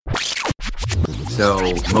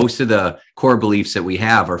So most of the core beliefs that we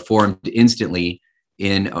have are formed instantly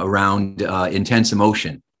in around intense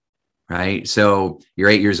emotion, right? So you're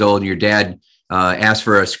 8 years old and your dad asks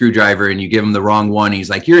for a screwdriver and you give him the wrong one. He's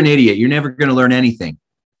like, you're an idiot. You're never going to learn anything.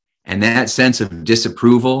 And that sense of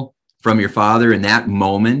disapproval from your father in that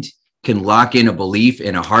moment can lock in a belief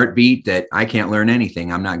in a heartbeat that I can't learn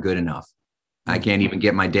anything. I'm not good enough. I can't even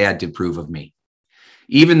get my dad to approve of me.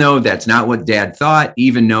 Even though that's not what dad thought,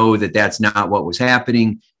 even though that that's not what was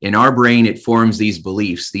happening, in our brain, it forms these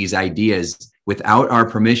beliefs, these ideas without our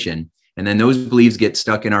permission. And then those beliefs get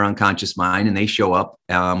stuck in our unconscious mind and they show up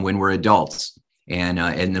when we're adults and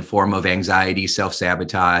in the form of anxiety,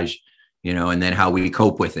 self-sabotage, and then how we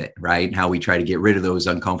cope with it, right? How we try to get rid of those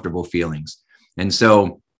uncomfortable feelings. And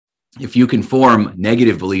so if you can form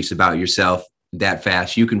negative beliefs about yourself that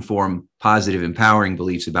fast, you can form positive, empowering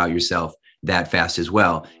beliefs about yourself that fast as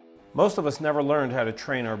well. Most of us never learned how to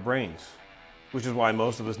train our brains, which is why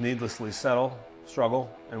most of us needlessly settle, struggle,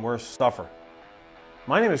 and worse, suffer.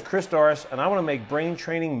 My name is Chris Doris, and I want to make brain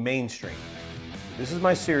training mainstream. This is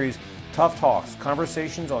my series, Tough Talks,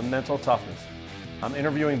 Conversations on Mental Toughness. I'm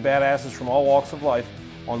interviewing badasses from all walks of life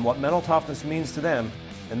on what mental toughness means to them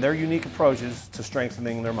and their unique approaches to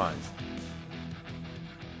strengthening their minds.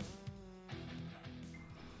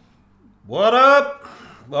 What up?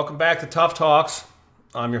 Welcome back to Tough Talks.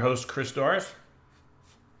 I'm your host, Chris Doris.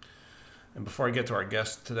 And before I get to our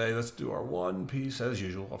guest today, let's do our one piece, as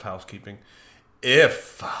usual, of housekeeping.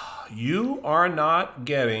 If you are not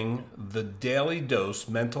getting the daily dose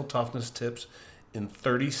mental toughness tips in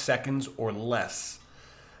 30 seconds or less,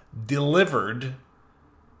 delivered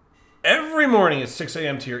every morning at 6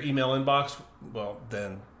 a.m. to your email inbox, well,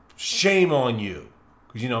 then shame on you.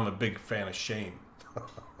 Because I'm a big fan of shame.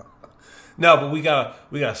 No, but we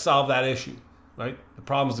gotta solve that issue, right? The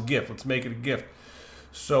problem is a gift. Let's make it a gift.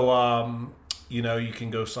 So, you can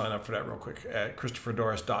go sign up for that real quick at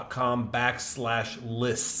ChristopherDoris.com/lists,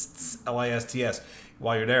 LISTS.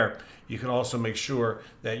 While you're there, you can also make sure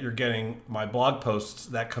that you're getting my blog posts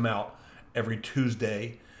that come out every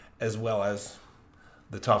Tuesday, as well as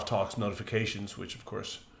the Tough Talks notifications, which, of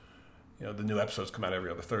course, the new episodes come out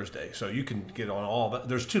every other Thursday. So you can get on all that.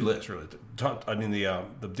 There's two lists, really.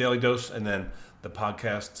 The daily dose and then the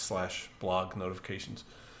podcast/blog notifications.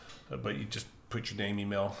 But you just put your name,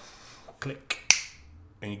 email, click,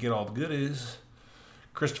 and you get all the goodies.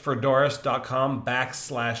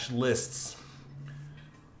 ChristopherDoris.com/lists.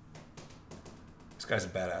 This guy's a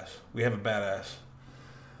badass. We have a badass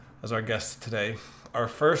as our guest today. Our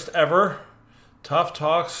first ever Tough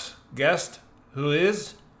Talks guest, who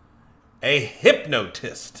is a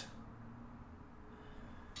hypnotist.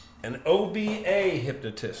 An OBA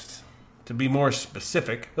hypnotist. To be more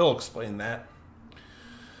specific, he'll explain that.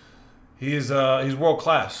 He's world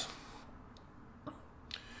class.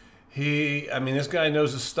 This guy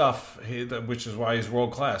knows his stuff, which is why he's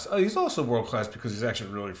world class. Oh, he's also world class because he's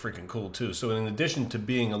actually really freaking cool too. So in addition to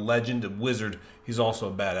being a legend, a wizard, he's also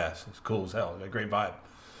a badass. He's cool as hell. He's got a great vibe.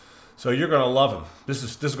 So you're gonna love him. This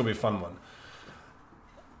is gonna be a fun one.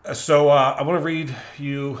 So I want to read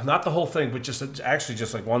you not the whole thing, but just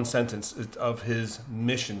like one sentence of his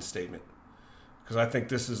mission statement, because I think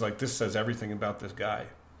this says everything about this guy.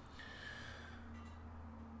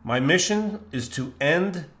 My mission is to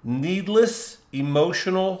end needless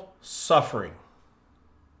emotional suffering.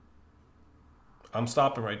 I'm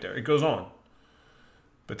stopping right there. It goes on,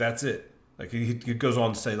 but that's it. He goes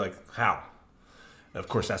on to say how. And of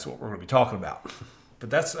course, that's what we're going to be talking about. But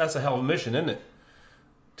that's a hell of a mission, isn't it?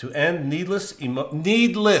 To end needless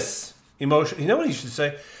emotion. You know what he should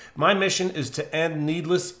say? My mission is to end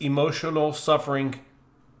needless emotional suffering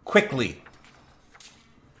quickly.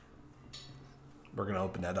 We're going to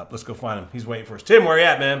open that up. Let's go find him. He's waiting for us. Tim, where you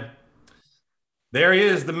at, man? There he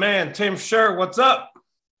is, the man, Tim Scher. What's up?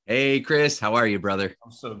 Hey, Chris. How are you, brother?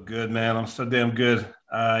 I'm so good, man. I'm so damn good.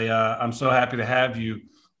 I'm so happy to have you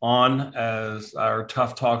on as our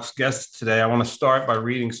Tough Talks guest today. I want to start by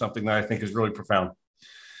reading something that I think is really profound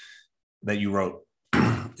that you wrote.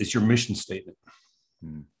 It's your mission statement.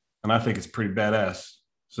 And I think it's pretty badass.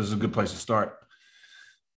 So this is a good place to start.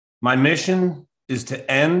 My mission is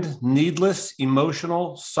to end needless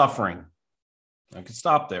emotional suffering. I could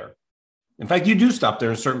stop there. In fact, you do stop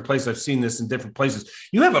there in certain places. I've seen this in different places.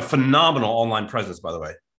 You have a phenomenal online presence, by the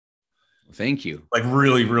way. Thank you.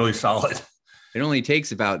 Really, really solid. It only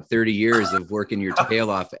takes about 30 years of working your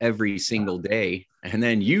tail off every single day. And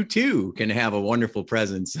then you too can have a wonderful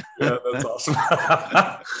presence. Yeah, that's awesome.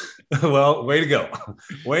 Well, way to go.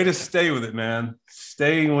 Way to stay with it, man.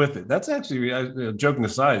 Staying with it. That's actually, joking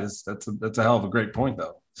aside, that's a hell of a great point,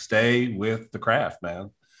 though. Stay with the craft,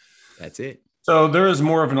 man. That's it. So there is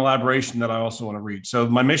more of an elaboration that I also want to read. So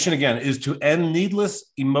my mission again is to end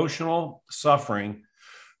needless emotional suffering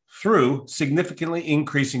through significantly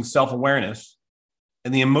increasing self-awareness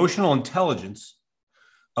and the emotional intelligence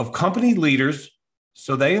of company leaders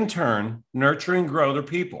so they in turn nurture and grow their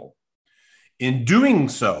people. In doing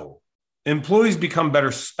so, employees become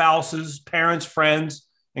better spouses, parents, friends,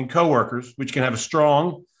 and coworkers, which can have a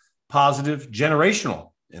strong, positive,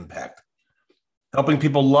 generational impact. Helping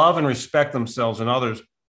people love and respect themselves and others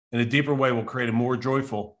in a deeper way will create a more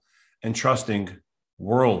joyful and trusting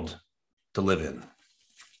world to live in.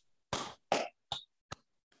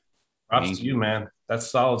 Props to you, man. That's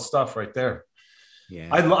solid stuff right there. Yeah.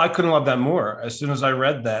 I couldn't love that more. As soon as I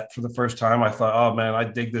read that for the first time, I thought, oh man, I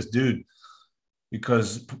dig this dude,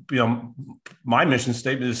 because my mission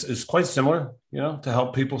statement is quite similar, to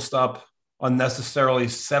help people stop unnecessarily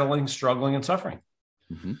settling, struggling, and suffering.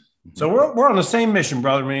 Mm-hmm. Mm-hmm. So we're on the same mission,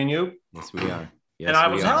 brother, me and you. Yes, we are. Yes, and I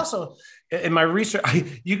was also in my research.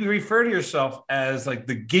 You can refer to yourself as like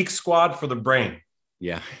the geek squad for the brain.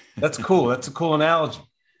 Yeah, that's cool. That's a cool analogy.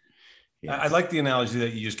 Yes. I like the analogy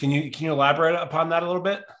that you use. Can you elaborate upon that a little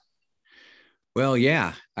bit? Well,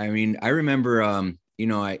 yeah. I mean, I remember, I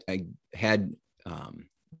had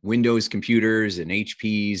Windows computers and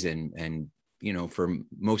HPs and for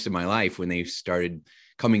most of my life when they started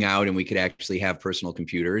coming out and we could actually have personal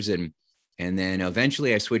computers. And then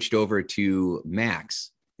eventually I switched over to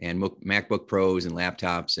Macs and MacBook Pros and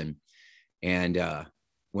laptops. And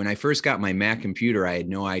when I first got my Mac computer, I had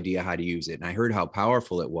no idea how to use it. And I heard how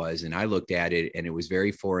powerful it was. And I looked at it and it was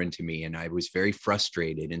very foreign to me. And I was very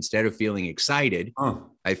frustrated. Instead of feeling excited,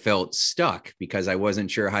 I felt stuck because I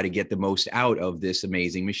wasn't sure how to get the most out of this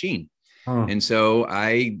amazing machine. And so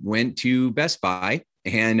I went to Best Buy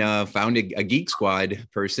and found a Geek Squad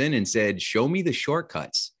person and said, show me the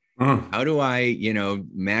shortcuts. How do I,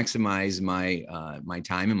 maximize my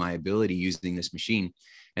time and my ability using this machine?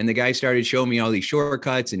 And the guy started showing me all these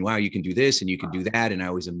shortcuts and wow, you can do this and you can do that. And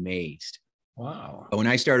I was amazed. Wow. But when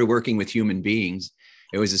I started working with human beings,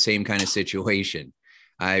 it was the same kind of situation.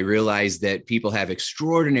 I realized that people have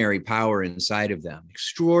extraordinary power inside of them,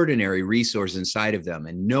 extraordinary resource inside of them,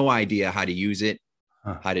 and no idea how to use it,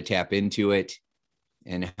 how to tap into it,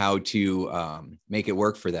 and how to make it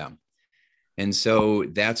work for them. And so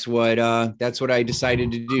that's what I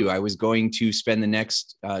decided to do. I was going to spend the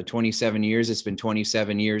next 27 years. It's been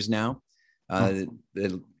 27 years now.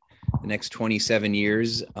 The next 27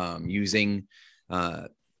 years using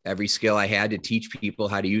every skill I had to teach people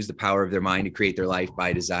how to use the power of their mind to create their life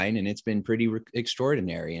by design. And it's been pretty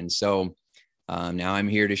extraordinary. And so now I'm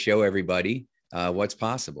here to show everybody what's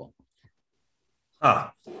possible.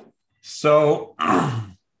 So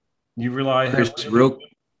you rely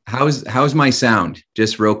How's my sound?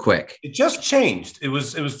 Just real quick. It just changed. It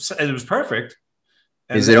was perfect.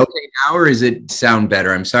 And is it okay now or is it sound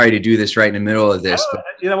better? I'm sorry to do this right in the middle of this. But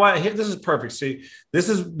you know what? This is perfect. See,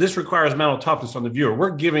 this requires mental toughness on the viewer. We're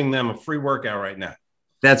giving them a free workout right now.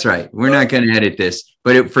 That's right. We're not going to edit this,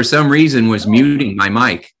 but it for some reason was muting my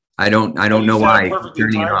mic. I don't know why. The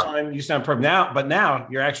entire time you sound perfect now, but now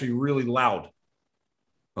you're actually really loud.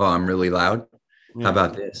 Oh, I'm really loud. Yeah. How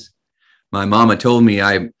about this? My mama told me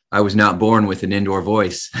I was not born with an indoor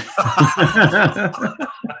voice.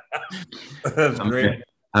 That's great.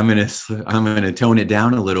 I'm gonna tone it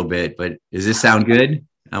down a little bit, but does this sound good?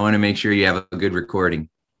 I want to make sure you have a good recording.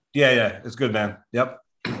 Yeah, it's good, man. Yep.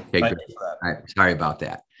 Okay, great. All right, sorry about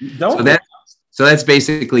that. So that's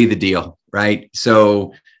basically the deal, right?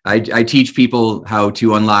 So I teach people how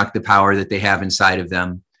to unlock the power that they have inside of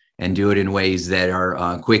them and do it in ways that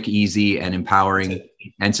are quick, easy, and empowering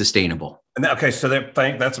and sustainable. And okay, so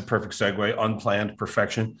that's a perfect segue. Unplanned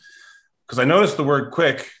perfection, because I noticed the word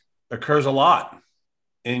 "quick" occurs a lot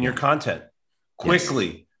in your content.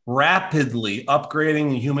 Quickly, rapidly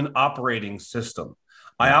upgrading the human operating system.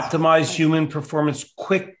 I optimize human performance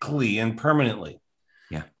quickly and permanently.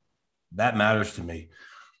 Yeah, that matters to me.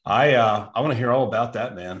 I want to hear all about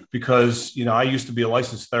that, man, because I used to be a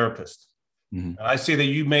licensed therapist. Mm-hmm. And I see that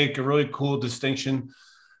you make a really cool distinction.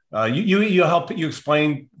 You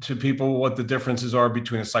explain to people what the differences are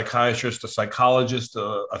between a psychiatrist, a psychologist,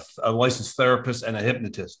 a licensed therapist, and a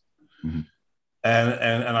hypnotist. Mm-hmm.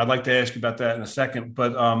 And I'd like to ask you about that in a second.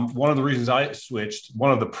 But one of the reasons I switched,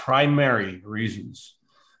 one of the primary reasons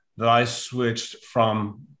that I switched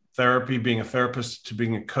from therapy, being a therapist, to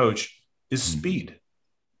being a coach, is speed.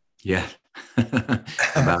 Yeah.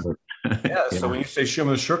 About it. Yeah. So when you say show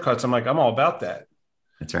me the shortcuts, I'm like, I'm all about that.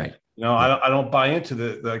 That's right. I don't buy into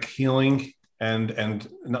the healing and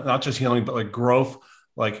not just healing, but like growth,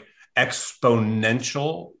 like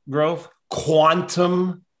exponential growth,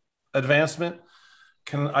 quantum advancement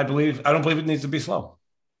I don't believe it needs to be slow.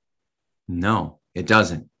 No, it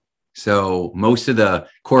doesn't. So most of the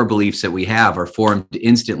core beliefs that we have are formed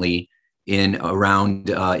instantly in around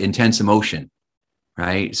intense emotion,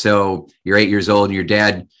 right? So you're 8 years old and your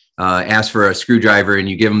dad asks for a screwdriver and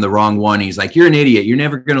you give him the wrong one. He's like, "You're an idiot. You're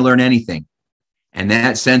never going to learn anything." And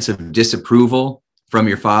that sense of disapproval from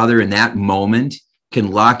your father in that moment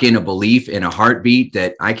can lock in a belief in a heartbeat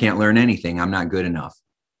that I can't learn anything. I'm not good enough.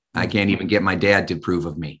 I can't even get my dad to approve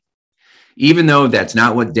of me. Even though that's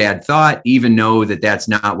not what dad thought, even though that that's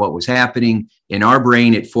not what was happening, in our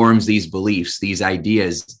brain, it forms these beliefs, these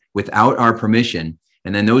ideas without our permission.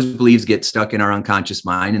 And then those beliefs get stuck in our unconscious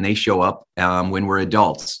mind and they show up when we're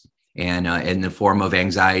adults and in the form of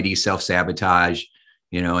anxiety, self-sabotage,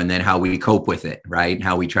 and then how we cope with it, right?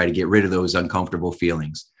 How we try to get rid of those uncomfortable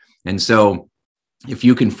feelings. And so if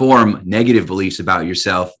you can form negative beliefs about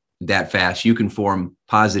yourself that fast, you can form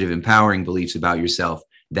positive, empowering beliefs about yourself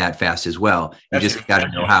that fast as well. You just got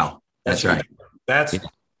to know how. That's right.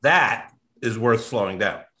 That is worth slowing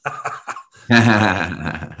down.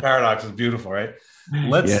 Paradox is beautiful, right?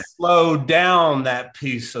 Let's slow down that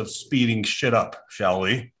piece of speeding shit up, shall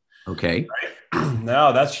we? Okay. Right?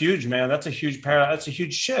 No, that's huge, man. That's a huge paradox. That's a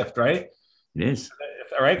huge shift, right? It is.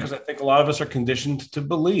 All right. Because I think a lot of us are conditioned to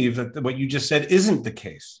believe that what you just said isn't the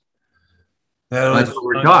case. That's what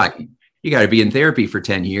we're taught. You got to be in therapy for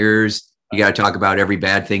 10 years. You got to talk about every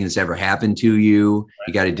bad thing that's ever happened to you.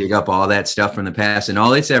 You got to dig up all that stuff from the past. And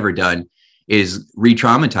all it's ever done is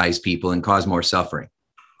re-traumatize people and cause more suffering.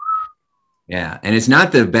 Yeah. And it's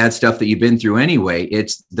not the bad stuff that you've been through anyway.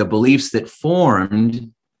 It's the beliefs that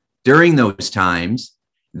formed during those times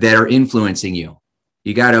that are influencing you.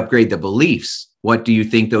 You got to upgrade the beliefs. What do you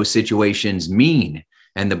think those situations mean?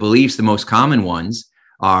 And the beliefs, the most common ones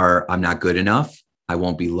are, I'm not good enough. I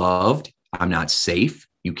won't be loved. I'm not safe.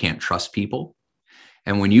 You can't trust people.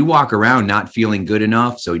 And when you walk around not feeling good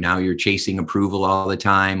enough, so now you're chasing approval all the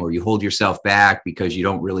time, or you hold yourself back because you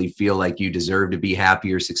don't really feel like you deserve to be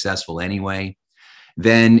happy or successful anyway,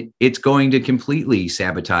 then it's going to completely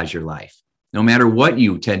sabotage your life. No matter what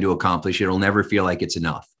you tend to accomplish, it'll never feel like it's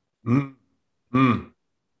enough.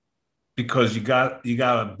 Because you got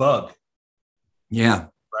a bug. Yeah.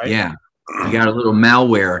 Right. Yeah. You got a little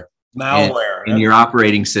malware in your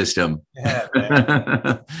operating system. Yeah,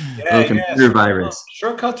 man. Little computer virus.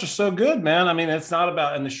 Shortcuts are so good, man. I mean, it's not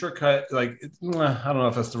about, and the shortcut, like, I don't know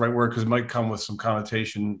if that's the right word because it might come with some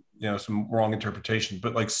connotation, some wrong interpretation,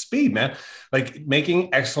 but like speed, man, like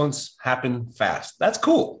making excellence happen fast. That's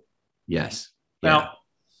cool. Yes. Now,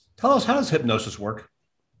 tell us, how does hypnosis work?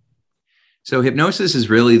 So hypnosis is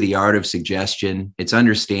really the art of suggestion. It's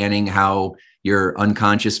understanding how your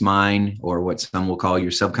unconscious mind, or what some will call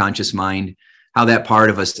your subconscious mind, how that part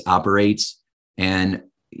of us operates. And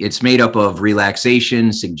it's made up of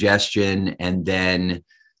relaxation, suggestion, and then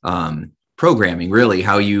programming, really,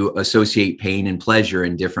 how you associate pain and pleasure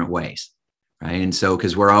in different ways, right? And so,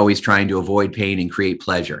 because we're always trying to avoid pain and create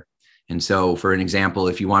pleasure. And so, for an example,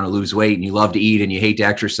 if you want to lose weight and you love to eat and you hate to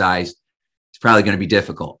exercise, it's probably going to be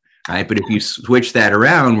difficult. Right. But if you switch that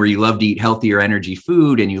around where you love to eat healthier energy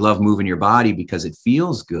food and you love moving your body because it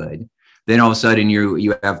feels good, then all of a sudden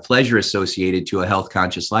you have pleasure associated to a health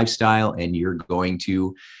conscious lifestyle and you're going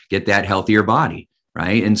to get that healthier body.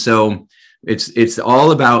 Right. And so it's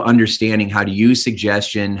all about understanding how to use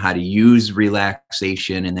suggestion, how to use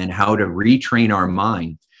relaxation, and then how to retrain our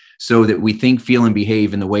mind so that we think, feel, and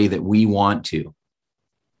behave in the way that we want to.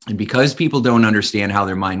 And because people don't understand how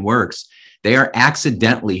their mind works, they are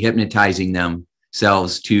accidentally hypnotizing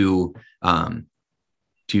themselves to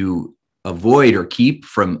avoid or keep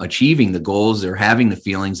from achieving the goals or having the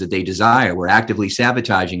feelings that they desire. We're actively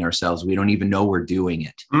sabotaging ourselves. We don't even know we're doing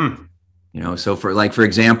it. So for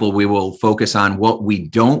example, we will focus on what we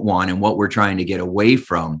don't want and what we're trying to get away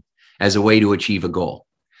from as a way to achieve a goal.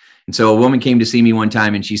 And so a woman came to see me one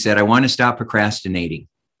time and she said, I want to stop procrastinating.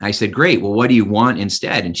 I said, great. Well, what do you want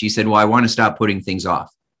instead? And she said, well, I want to stop putting things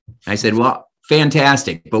off. I said, well,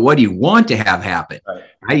 fantastic. But what do you want to have happen?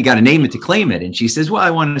 Right? You got to name it to claim it. And she says, well,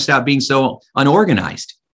 I want to stop being so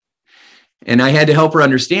unorganized. And I had to help her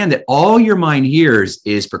understand that all your mind hears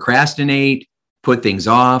is procrastinate, put things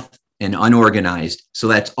off, and unorganized. So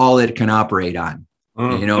that's all it can operate on.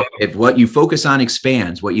 If what you focus on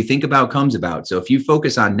expands, what you think about comes about. So if you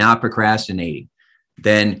focus on not procrastinating,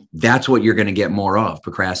 then that's what you're going to get more of,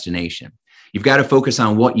 procrastination. You've got to focus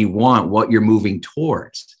on what you want, what you're moving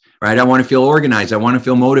towards. Right? I want to feel organized. I want to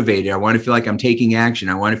feel motivated. I want to feel like I'm taking action.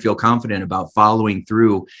 I want to feel confident about following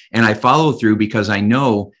through. And I follow through because I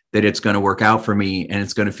know that it's going to work out for me and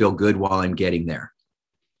it's going to feel good while I'm getting there.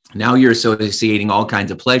 Now you're associating all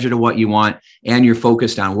kinds of pleasure to what you want, and you're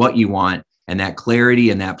focused on what you want. And that clarity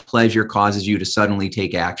and that pleasure causes you to suddenly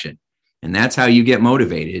take action. And that's how you get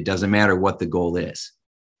motivated. It doesn't matter what the goal is.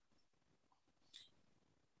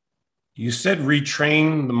 You said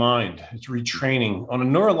retrain the mind. It's retraining on a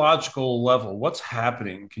neurological level. What's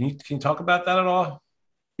happening? Can you talk about that at all?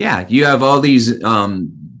 Yeah, you have all these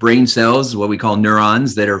brain cells, what we call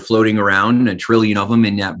neurons, that are floating around, a trillion of them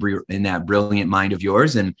in that brilliant mind of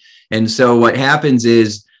yours. And so what happens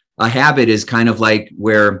is a habit is kind of like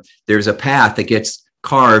where there's a path that gets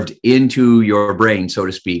carved into your brain, so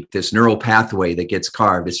to speak, this neural pathway that gets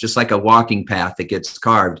carved. It's just like a walking path that gets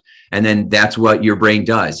carved. And then that's what your brain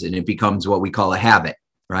does. And it becomes what we call a habit,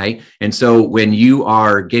 right? And so when you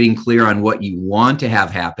are getting clear on what you want to have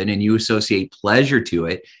happen and you associate pleasure to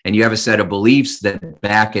it, and you have a set of beliefs that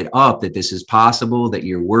back it up, that this is possible, that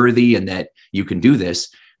you're worthy, and that you can do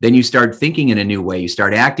this, then you start thinking in a new way, you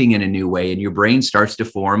start acting in a new way, and your brain starts to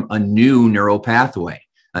form a new neural pathway,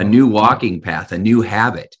 a new walking path, a new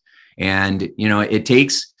habit. And, it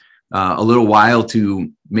takes a little while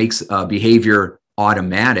to make behavior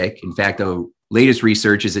automatic. In fact, the latest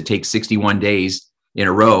research is it takes 61 days in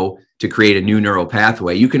a row to create a new neural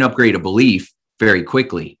pathway. You can upgrade a belief very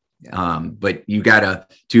quickly, but you got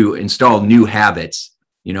to install new habits,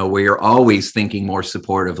 where you're always thinking more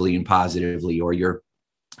supportively and positively, or you're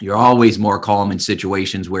always more calm in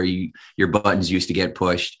situations where your buttons used to get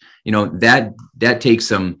pushed. That takes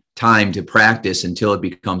some time to practice until it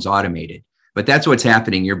becomes automated. But that's what's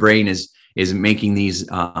happening. Your brain is making these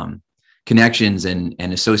connections and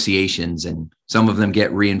associations, and some of them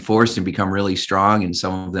get reinforced and become really strong, and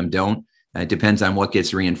some of them don't. It depends on what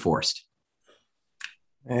gets reinforced.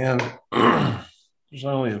 And there's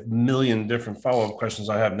only a million different follow-up questions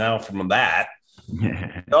I have now from that.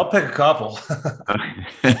 I'll pick a couple.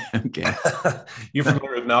 Okay. You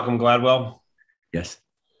familiar with Malcolm Gladwell? Yes.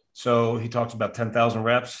 So he talks about 10,000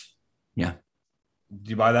 reps. Yeah. Do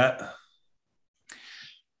you buy that?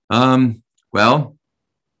 Well,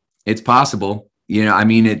 it's possible.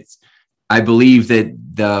 I believe that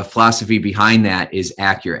the philosophy behind that is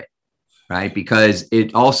accurate, right? Because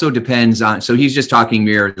it also depends on, so he's just talking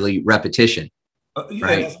merely repetition.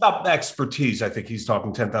 Right. It's not expertise. I think he's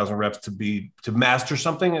talking 10,000 reps to master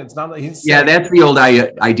something. It's not like he's that's the old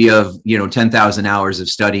idea of 10,000 hours of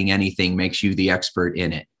studying anything makes you the expert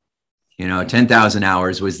in it. 10,000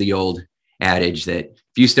 hours was the old adage that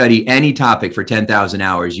if you study any topic for 10,000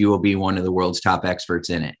 hours, you will be one of the world's top experts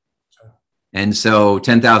in it. And so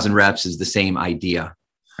 10,000 reps is the same idea,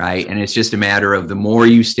 right? And it's just a matter of the more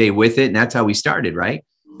you stay with it, and that's how we started, right?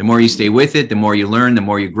 The more you stay with it, the more you learn, the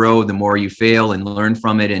more you grow, the more you fail and learn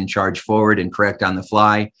from it and charge forward and correct on the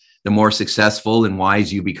fly, the more successful and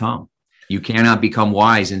wise you become. You cannot become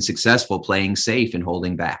wise and successful playing safe and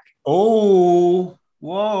holding back. Oh,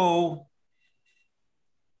 whoa.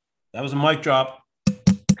 That was a mic drop.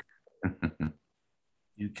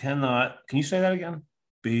 You cannot. Can you say that again?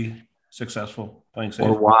 Be successful playing safe.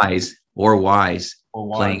 Or wise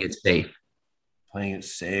playing it safe. Playing it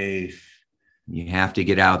safe. You have to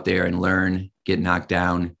get out there and learn, get knocked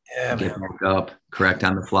down, get back up, correct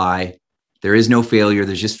on the fly. There is no failure.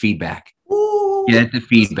 There's just feedback. Ooh, get the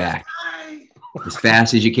feedback as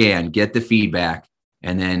fast as you can. Get the feedback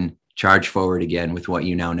and then charge forward again with what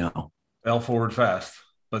you now know. Fell forward fast,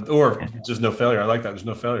 or just no failure. I like that. There's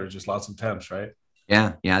no failure. Just lots of attempts, right?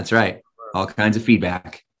 Yeah, that's right. All kinds of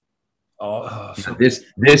feedback. So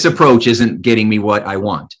this approach isn't getting me what I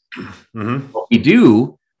want. Mm-hmm. What we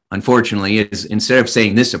do, unfortunately, is instead of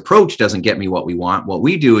saying this approach doesn't get me what we want, what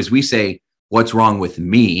we do is we say, what's wrong with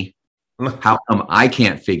me? How come I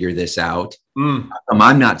can't figure this out? How come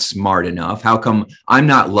I'm not smart enough? How come I'm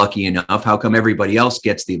not lucky enough? How come everybody else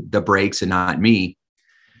gets the breaks and not me?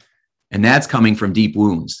 And that's coming from deep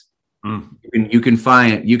wounds. You can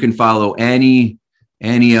follow any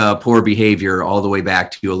poor behavior all the way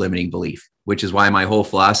back to a limiting belief, which is why my whole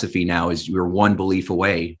philosophy now is you're one belief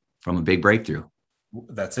away from a big breakthrough.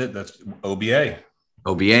 That's it. That's OBA.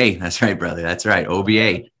 OBA. That's right, brother. That's right.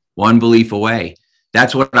 OBA. One belief away.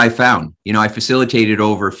 That's what I found. I facilitated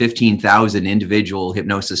over 15,000 individual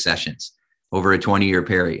hypnosis sessions over a 20-year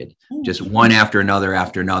period, just one after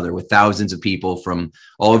another with thousands of people from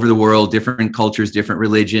all over the world, different cultures, different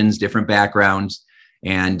religions, different backgrounds,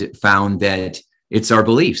 and found that it's our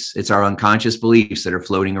beliefs. It's our unconscious beliefs that are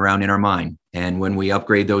floating around in our mind. And when we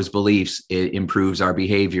upgrade those beliefs, it improves our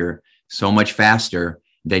behavior so much faster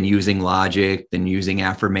than using logic, than using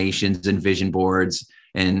affirmations and vision boards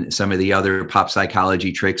and some of the other pop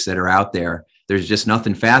psychology tricks that are out there. There's just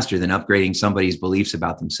nothing faster than upgrading somebody's beliefs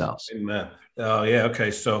about themselves. Amen. Oh, yeah.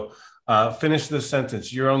 Okay. So Finish this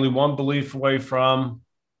sentence. You're only one belief away from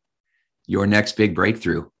your next big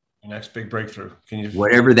breakthrough. your next big breakthrough. Can you?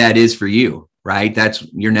 Whatever that is for you, right? That's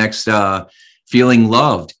your next feeling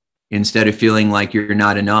loved instead of feeling like you're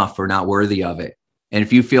not enough or not worthy of it. And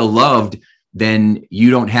if you feel loved, then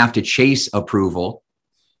you don't have to chase approval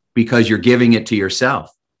because you're giving it to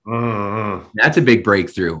yourself. Mm-hmm. That's a big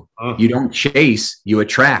breakthrough. Mm-hmm. You don't chase, you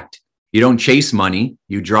attract. You don't chase money,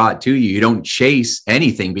 you draw it to you. You don't chase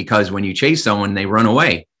anything because when you chase someone, they run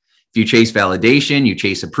away. If you chase validation, you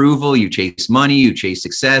chase approval, you chase money, you chase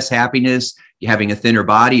success, happiness, you're having a thinner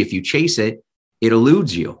body. If you chase it, it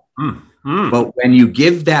eludes you. Mm-hmm. But when you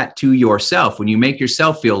give that to yourself, when you make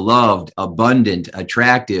yourself feel loved, abundant,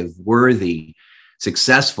 attractive, worthy,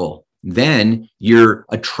 successful, then you're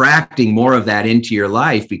attracting more of that into your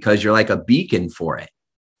life because you're like a beacon for it.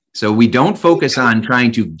 So we don't focus on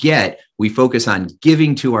trying to get, we focus on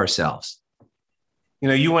giving to ourselves. You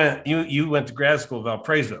know, you went to grad school at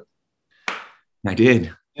Valparaiso. I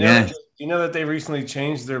did. Yeah. You know that they recently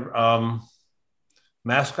changed their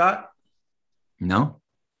mascot? No,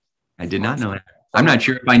 I did not know that. I'm not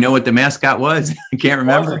sure if I know what the mascot was. I can't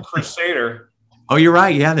remember. It was a Crusader. Oh, you're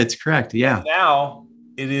right. Yeah, that's correct. Yeah. Now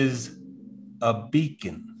it is a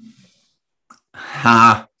beacon.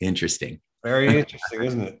 Ha, interesting. Very interesting,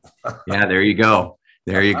 isn't it? Yeah, there you go.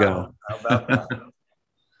 There you go. How about that?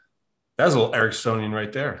 That was a little Ericksonian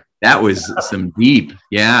right there. That was some deep,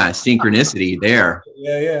 synchronicity there.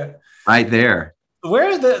 Yeah. Right there. Where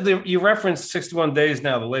is you referenced 61 days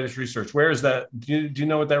now, the latest research. Where is that? Do you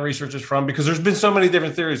know what that research is from? Because there's been so many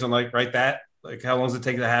different theories on like how long does it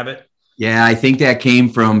take to have it? Yeah, I think that came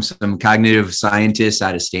from some cognitive scientists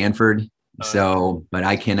out of Stanford. But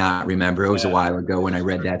I cannot remember. It was a while ago when I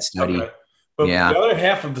read that study. Okay. But the other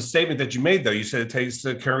half of the statement that you made, though, you said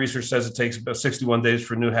the current research says it takes about 61 days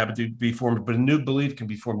for a new habit to be formed, but a new belief can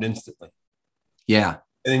be formed instantly. Yeah.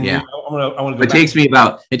 And then I want to go.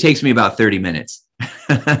 It takes me about 30 minutes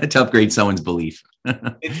to upgrade someone's belief.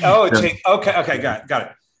 Okay, got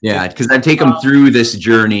it. Yeah, because I take them through this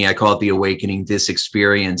journey. I call it the awakening, this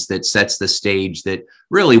experience that sets the stage that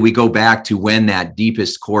really we go back to when that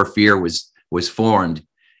deepest core fear was formed.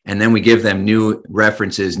 And then we give them new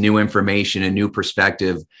references, new information, a new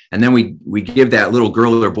perspective. And then we give that little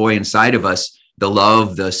girl or boy inside of us the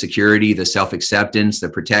love, the security, the self-acceptance, the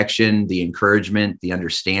protection, the encouragement, the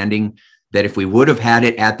understanding that if we would have had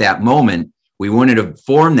it at that moment, we wouldn't have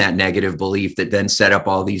formed that negative belief that then set up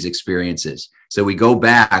all these experiences. So we go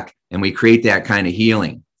back and we create that kind of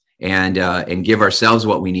healing and give ourselves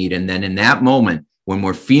what we need. And then in that moment, when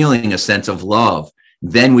we're feeling a sense of love,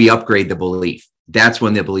 then we upgrade the belief. That's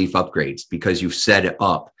when the belief upgrades because you've set it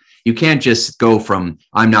up. You can't just go from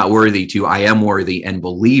I'm not worthy to I am worthy and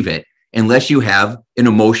believe it unless you have an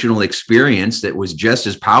emotional experience that was just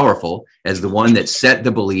as powerful as the one that set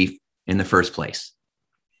the belief in the first place.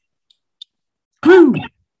 Woo!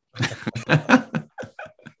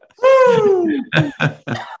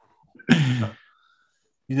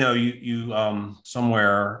 You know, you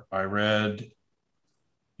somewhere I read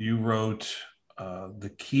you wrote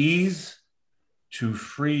the keys to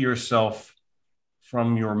free yourself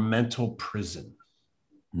from your mental prison.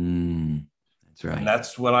 That's right. And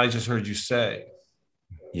that's what I just heard you say.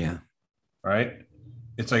 Yeah. Right?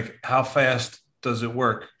 It's like, how fast does it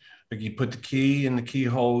work? Like you put the key in the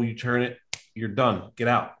keyhole, you turn it, you're done. Get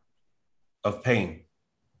out of pain.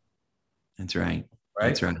 That's right. Right?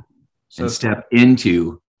 That's right. So and step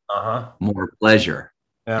into more pleasure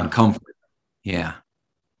and comfort. Yeah.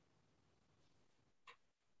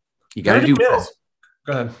 You got to do both.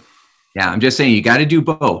 Go ahead. Yeah, I'm just saying you got to do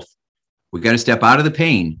both. We got to step out of the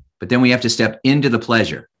pain, but then we have to step into the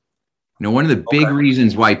pleasure. You know, one of the big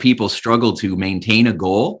reasons why people struggle to maintain a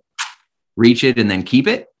goal, reach it, and then keep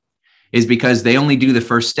it is because they only do the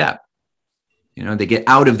first step. You know, they get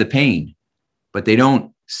out of the pain, but they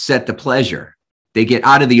don't set the pleasure. They get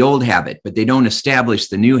out of the old habit, but they don't establish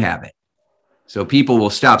the new habit. So people will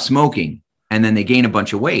stop smoking and then they gain a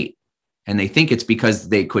bunch of weight and they think it's because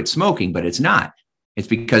they quit smoking, but it's not. It's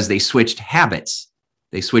because they switched habits.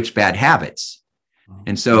 They switched bad habits.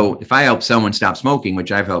 And so if I help someone stop smoking,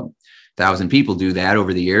 which I've helped 1,000 people do that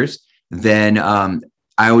over the years, then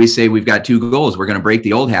I always say we've got two goals. We're going to break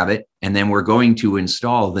the old habit, and then we're going to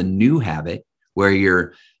install the new habit where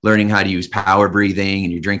you're learning how to use power breathing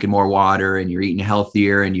and you're drinking more water and you're eating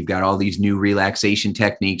healthier and you've got all these new relaxation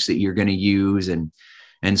techniques that you're going to use.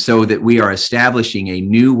 And so that we are establishing a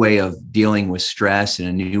new way of dealing with stress and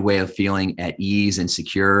a new way of feeling at ease and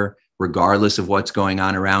secure, regardless of what's going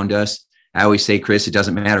on around us. I always say, Chris, it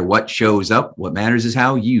doesn't matter what shows up. What matters is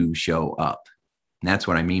how you show up. And that's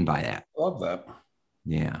what I mean by that. Love that.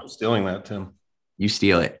 Yeah. I'm stealing that, Tim. You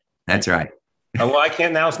steal it. That's right. Oh, well, I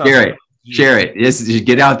can't now. It's not. Share it. Share it. Just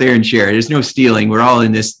get out there and share it. There's no stealing. We're all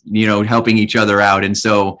in this, helping each other out. And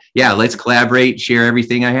so, yeah, let's collaborate, share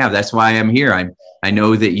everything I have. That's why I'm here. I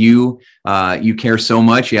know that you care so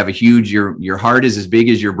much. You have a huge, your heart is as big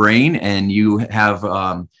as your brain, and you have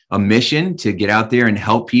a mission to get out there and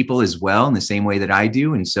help people as well in the same way that I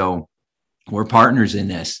do. And so we're partners in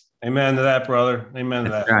this. Amen to that, brother. Amen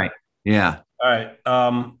to that. Right. Yeah. All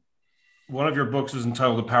right. One of your books is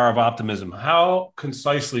entitled The Power of Optimism. How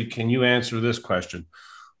concisely can you answer this question?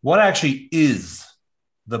 What actually is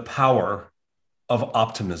the power of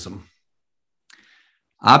optimism?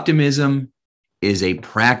 Optimism is a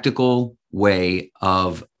practical way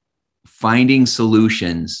of finding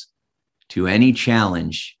solutions to any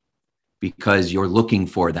challenge because you're looking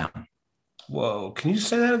for them. Whoa, can you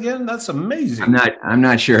say that again? That's amazing. I'm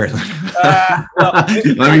not sure. Well, let me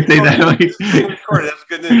say that. That's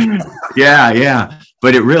good news. Yeah.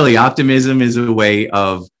 But optimism is a way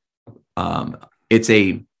of, it's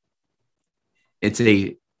a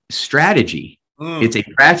strategy. It's a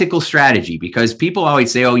practical strategy, because people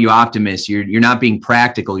always say, "Oh, you optimist, you're not being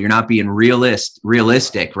practical. You're not being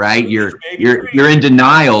realistic, right? You're in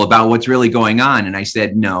denial about what's really going on." And I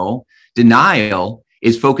said, no, denial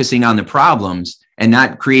is focusing on the problems and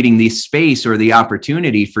not creating the space or the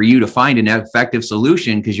opportunity for you to find an effective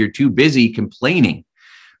solution because you're too busy complaining,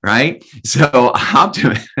 right? So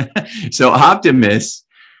optimists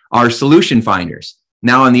are solution finders.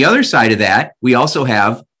 Now, on the other side of that, we also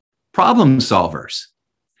have problem solvers.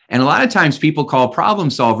 And a lot of times people call problem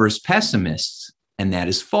solvers pessimists, and that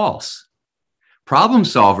is false. Problem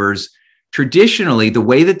solvers, traditionally, the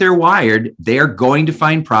way that they're wired, they're going to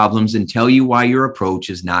find problems and tell you why your approach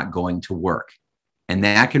is not going to work. And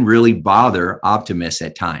that can really bother optimists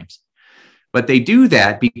at times. But they do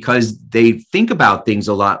that because they think about things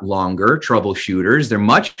a lot longer. Troubleshooters, they're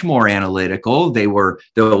much more analytical.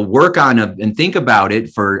 They'll work on and think about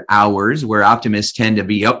it for hours, where optimists tend to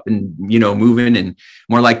be up and moving and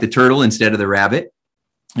more like the turtle instead of the rabbit.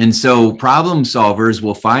 And so problem solvers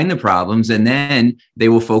will find the problems, and then they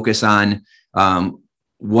will focus on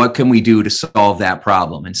what can we do to solve that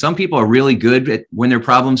problem. And some people are really good at, when they're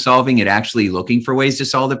problem solving, at actually looking for ways to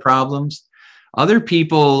solve the problems. Other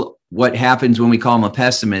people, what happens when we call them a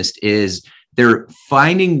pessimist is they're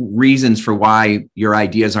finding reasons for why your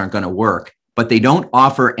ideas aren't going to work, but they don't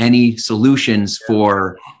offer any solutions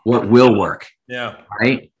for what will work. Yeah.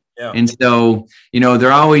 Right. Yeah. And so,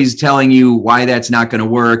 they're always telling you why that's not going to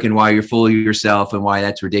work and why you're full of yourself and why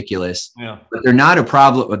that's ridiculous. Yeah. But they're not a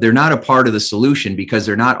problem. They're not a part of the solution because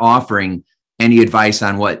they're not offering any advice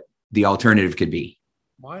on what the alternative could be.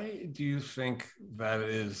 Why do you think that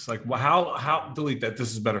is? Like, how delete that?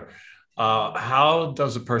 This is better. How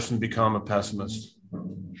does a person become a pessimist?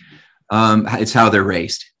 It's how they're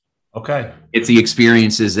raised. Okay. It's the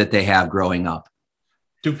experiences that they have growing up.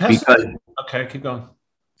 Okay, keep going.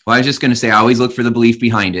 Well, I was just going to say, I always look for the belief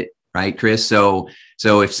behind it, right, Chris? So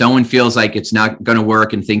if someone feels like it's not going to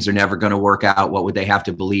work and things are never going to work out, what would they have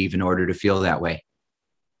to believe in order to feel that way?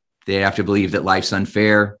 They have to believe that life's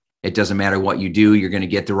unfair. It doesn't matter what you do, you're going to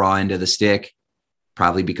get the raw end of the stick,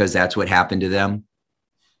 probably because that's what happened to them.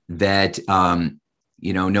 That,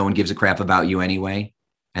 no one gives a crap about you anyway.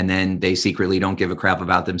 And then they secretly don't give a crap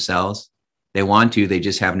about themselves. They want to, they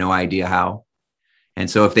just have no idea how. And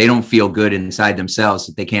so if they don't feel good inside themselves,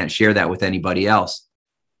 they can't share that with anybody else.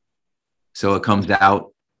 So it comes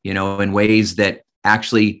out, in ways that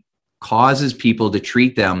actually causes people to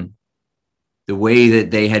treat them the way that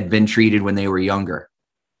they had been treated when they were younger.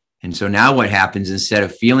 And so now what happens, instead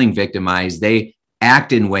of feeling victimized, they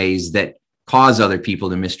act in ways that cause other people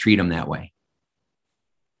to mistreat them that way.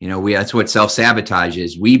 That's what self-sabotage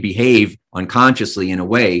is. We behave unconsciously in a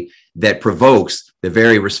way that provokes the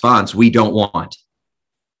very response we don't want.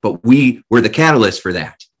 But we're the catalyst for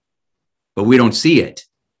that. But we don't see it.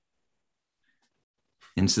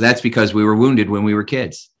 And so that's because we were wounded when we were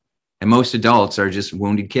kids. And most adults are just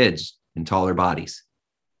wounded kids in taller bodies.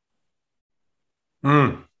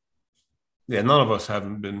 Yeah, none of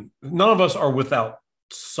us are without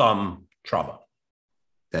some trauma.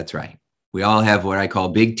 That's right. We all have what I call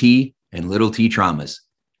big T and little t traumas.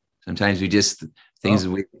 Sometimes we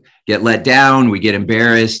get let down, we get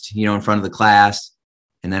embarrassed, in front of the class.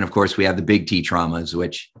 And then, of course, we have the big T traumas,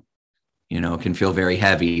 which, can feel very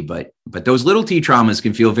heavy. But those little T traumas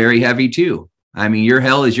can feel very heavy, too. I mean, your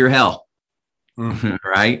hell is your hell.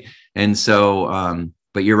 Right. And so,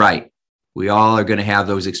 but you're right. We all are going to have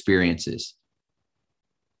those experiences.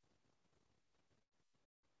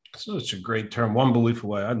 Such a great term. One belief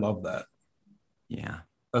away. I love that. Yeah.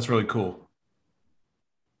 That's really cool.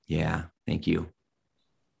 Yeah. Thank you.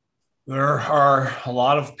 There are a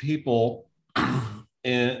lot of people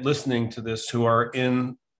listening to this who are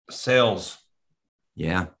in sales.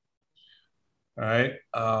 Yeah. All right.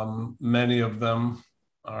 Many of them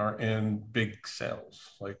are in big sales,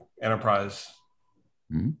 like enterprise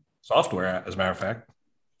software, as a matter of fact.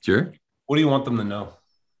 Sure. What do you want them to know?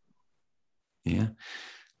 Yeah.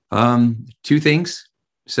 Two things.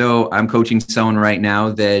 So I'm coaching someone right now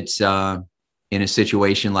that's in a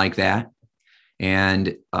situation like that.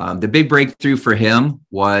 And the big breakthrough for him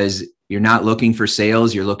was you're not looking for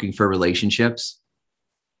sales, you're looking for relationships.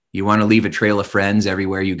 You want to leave a trail of friends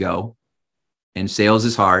everywhere you go. And sales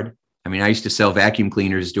is hard. I mean, I used to sell vacuum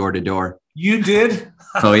cleaners door to door. You did?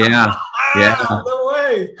 Oh, yeah. Yeah. No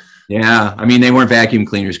way. Yeah. I mean, they weren't vacuum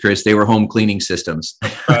cleaners, Chris. They were home cleaning systems.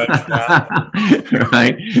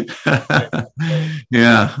 Right.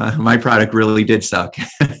 Yeah. My product really did suck.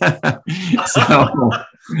 So,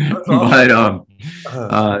 but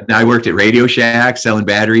I worked at Radio Shack selling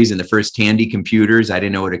batteries and the first Tandy computers. I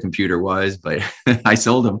didn't know what a computer was, but I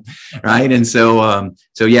sold them. Right. And so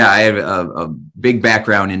yeah, I have a big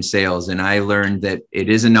background in sales, and I learned that it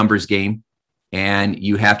is a numbers game and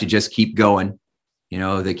you have to just keep going. You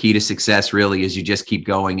know, the key to success really is you just keep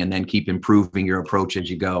going and then keep improving your approach as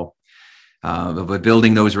you go. But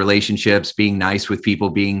building those relationships, being nice with people,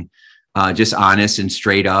 being just honest and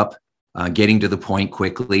straight up, getting to the point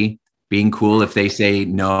quickly, being cool if they say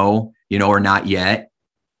no, you know, or not yet.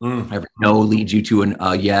 Every no leads you to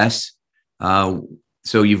a yes.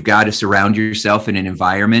 So you've got to surround yourself in an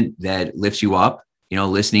environment that lifts you up, you know,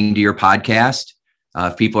 listening to your podcast.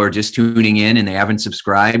 If people are just tuning in and they haven't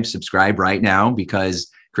subscribed, subscribe right now, because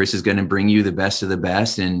Chris is going to bring you the best of the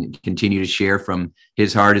best and continue to share from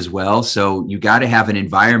his heart as well. So you got to have an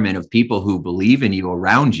environment of people who believe in you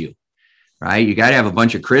around you, right? You got to have a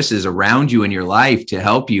bunch of Chris's around you in your life to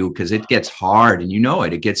help you, because it gets hard, and you know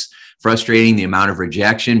it. It gets frustrating, the amount of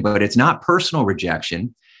rejection, but it's not personal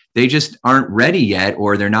rejection. They just aren't ready yet,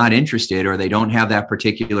 or they're not interested, or they don't have that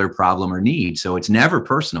particular problem or need. So it's never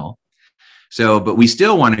personal. So, but we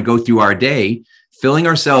still want to go through our day filling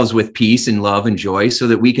ourselves with peace and love and joy so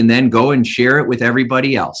that we can then go and share it with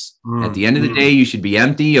everybody else. At the end of the day, you should be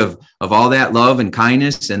empty of all that love and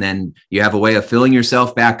kindness. And then you have a way of filling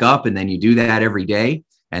yourself back up. And then you do that every day.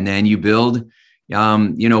 And then you build,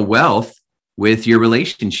 wealth with your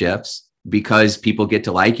relationships, because people get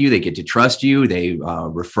to like you. They get to trust you. They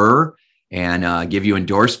refer and give you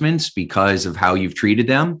endorsements because of how you've treated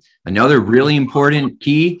them. Another really important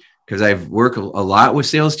key, because I've worked a lot with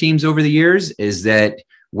sales teams over the years, is that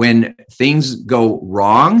when things go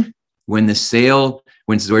wrong, when there's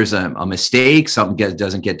a mistake, something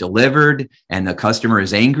doesn't get delivered and the customer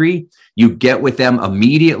is angry, you get with them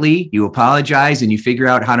immediately, you apologize, and you figure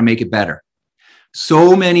out how to make it better.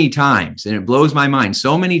 So many times, and it blows my mind,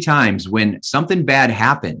 so many times when something bad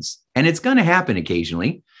happens, and it's going to happen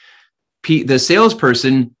occasionally, the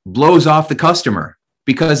salesperson blows off the customer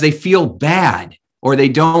because they feel bad, or they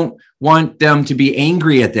don't want them to be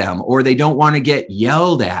angry at them, or they don't want to get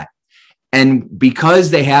yelled at. And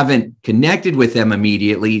because they haven't connected with them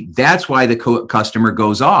immediately, that's why the customer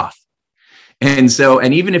goes off. And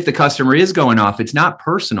even if the customer is going off, it's not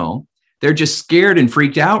personal. They're just scared and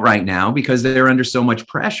freaked out right now because they're under so much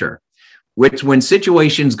pressure. Which, when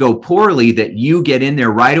situations go poorly, that you get in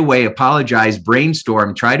there right away, apologize,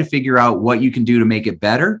 brainstorm, try to figure out what you can do to make it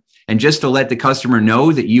better. And just to let the customer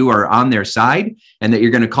know that you are on their side and that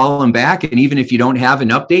you're going to call them back. And even if you don't have an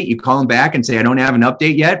update, you call them back and say, I don't have an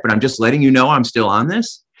update yet, but I'm just letting you know I'm still on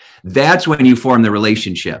this. That's when you form the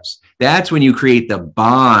relationships. That's when you create the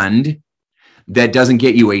bond that doesn't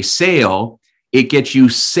get you a sale. It gets you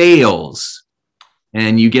sales,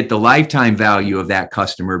 and you get the lifetime value of that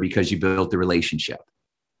customer because you built the relationship.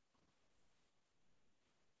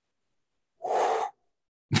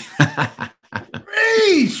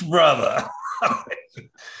 Preach, brother.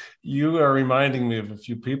 You are reminding me of a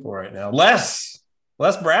few people right now. Les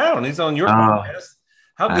Brown. He's on your podcast.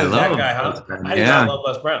 How good is that guy? How do you not love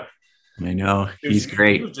Les Brown? I know. He's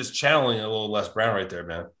great. He was just channeling a little Les Brown right there,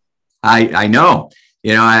 man. I know.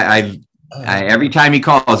 You know, I every time he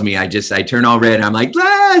calls me, I turn all red and I'm like,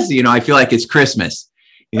 Les, I feel like it's Christmas,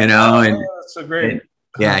 and that's so great.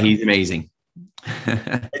 Yeah, he's amazing.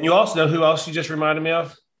 And you also know who else you just reminded me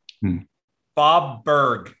of? Bob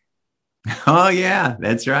Berg. Oh yeah,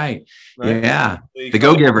 that's right. Yeah, the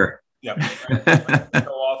Go-Giver. Yeah,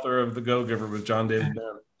 co-author of The Go-Giver with John David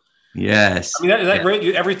Mann. Yes. I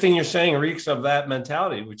mean, everything you're saying reeks of that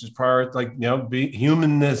mentality, which is be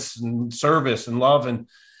humanness and service and love and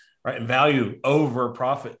value over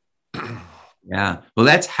profit. Yeah. Well,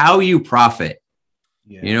 that's how you profit.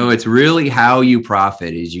 Yeah. You know, it's really how you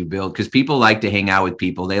profit as you build, because people like to hang out with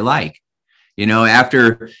people they like. You know,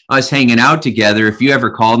 after us hanging out together, if you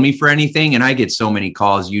ever called me for anything, and I get so many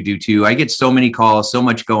calls, you do too. I get so many calls, so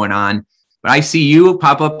much going on, but I see you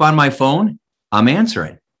pop up on my phone, I'm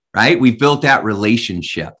answering, right? We've built that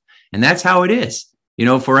relationship, and that's how it is, you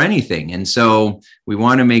know, for anything. And so we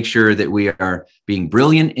want to make sure that we are being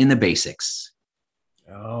brilliant in the basics.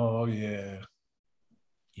 Oh, yeah.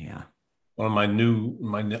 Yeah. One of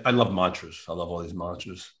I love mantras. I love all these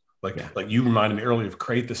mantras. Like you reminded me earlier of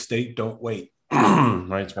create the state, don't wait.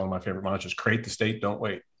 Right. It's one of my favorite mantras. Create the state, don't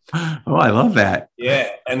wait. Oh, I love that. Yeah.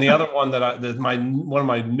 And the other one one of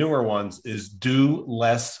my newer ones is do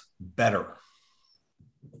less better.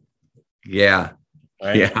 Yeah.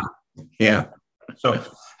 Right? Yeah. Yeah. So,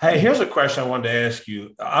 hey, here's a question I wanted to ask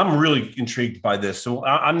you. I'm really intrigued by this. So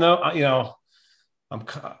I'm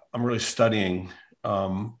really studying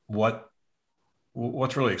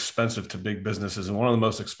what's really expensive to big businesses. And one of the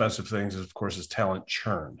most expensive things is, of course, is talent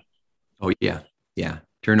churn. Oh, yeah. Yeah.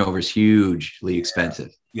 Turnover is hugely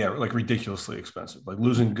expensive. Yeah. Like ridiculously expensive. Like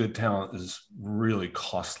losing good talent is really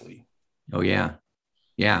costly. Oh, yeah.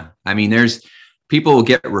 Yeah. I mean, people will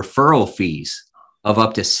get referral fees of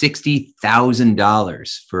up to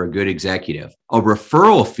 $60,000 for a good executive. A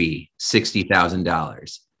referral fee,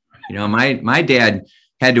 $60,000. You know, my dad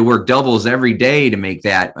had to work doubles every day to make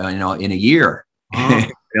that, in a year.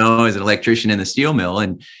 As an electrician in the steel mill,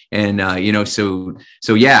 and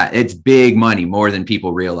so yeah, it's big money, more than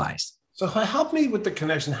people realize. So help me with the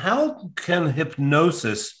connection. How can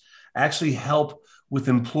hypnosis actually help with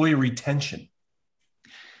employee retention?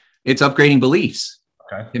 It's upgrading beliefs.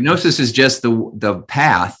 Okay. Hypnosis is just the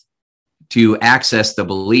path to access the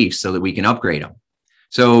beliefs so that we can upgrade them.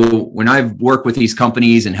 So when I've worked with these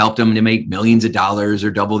companies and helped them to make millions of dollars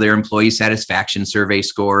or double their employee satisfaction survey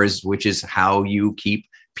scores, which is how you keep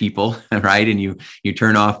people, right? And you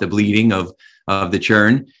turn off the bleeding of the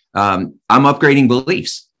churn. I'm upgrading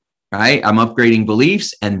beliefs, right? I'm upgrading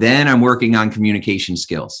beliefs, and then I'm working on communication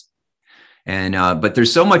skills. And but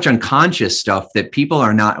there's so much unconscious stuff that people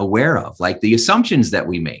are not aware of, like the assumptions that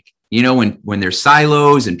we make. You know, when there's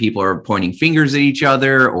silos and people are pointing fingers at each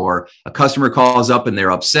other, or a customer calls up and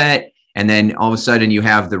they're upset, and then all of a sudden you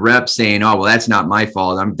have the rep saying, "Oh, well, that's not my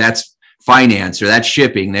fault. That's finance or that's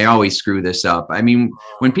shipping. They always screw this up." I mean,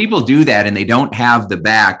 when people do that and they don't have the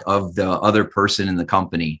back of the other person in the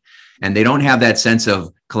company, and they don't have that sense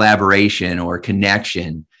of collaboration or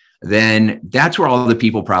connection, then that's where all the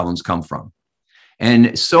people problems come from.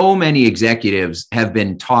 And so many executives have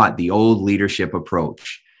been taught the old leadership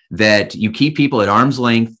approach, that you keep people at arm's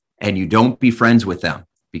length and you don't be friends with them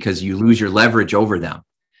because you lose your leverage over them.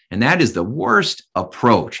 And that is the worst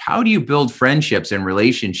approach. How do you build friendships and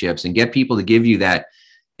relationships and get people to give you that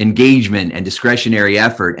engagement and discretionary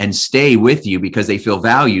effort and stay with you because they feel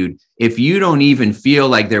valued if you don't even feel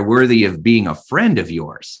like they're worthy of being a friend of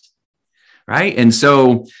yours? Right. And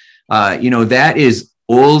so, that is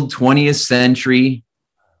old 20th century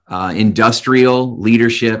industrial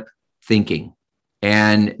leadership thinking.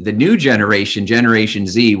 And the new generation, Generation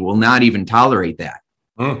Z, will not even tolerate that.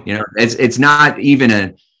 It's not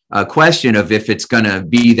even a question of if it's going to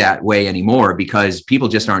be that way anymore, because people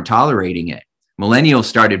just aren't tolerating it. Millennials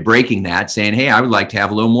started breaking that, saying, "Hey, I would like to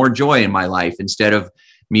have a little more joy in my life instead of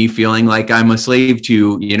me feeling like I'm a slave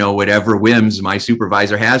to, whatever whims my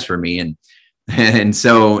supervisor has for me." And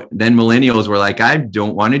so then millennials were like, "I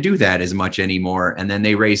don't want to do that as much anymore." And then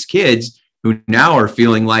they raise kids who now are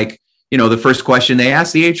feeling like, the first question they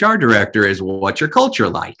ask the HR director is, "Well, what's your culture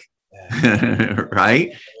like?"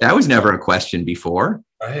 Right? That was never a question before.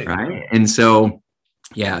 Right. And so,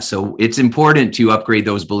 so it's important to upgrade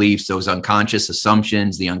those beliefs, those unconscious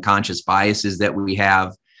assumptions, the unconscious biases that we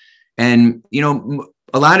have. And,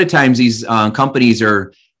 a lot of times these companies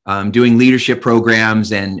are doing leadership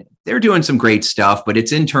programs, and they're doing some great stuff, but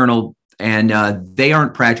it's internal, and they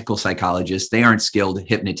aren't practical psychologists. They aren't skilled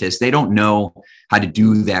hypnotists. They don't know how to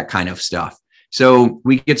do that kind of stuff. So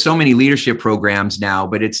we get so many leadership programs now,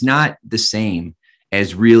 but it's not the same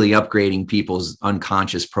as really upgrading people's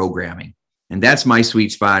unconscious programming. And that's my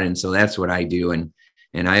sweet spot. And so that's what I do. And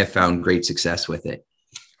I have found great success with it.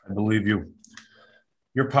 I believe you.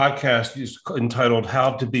 Your podcast is entitled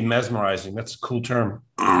How to Be Mesmerizing. That's a cool term.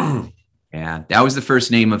 Yeah, that was the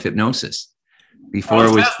first name of hypnosis before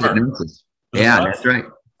it was hypnosis. Yeah, that's right.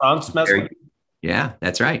 Franz Mesmer. Yeah,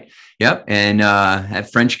 that's right. Yep. And a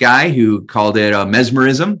French guy who called it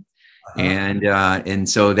mesmerism. And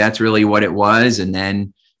so that's really what it was. And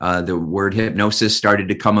then the word hypnosis started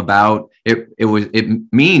to come about.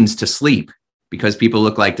 It means to sleep, because people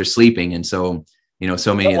look like they're sleeping. And so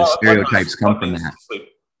So many of the stereotypes come from that.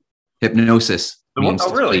 Hypnosis means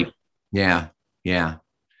to really? sleep. Yeah. Yeah.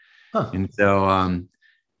 Huh. And so, and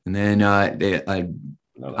then the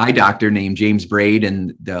eye doctor named James Braid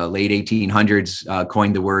in the late 1800s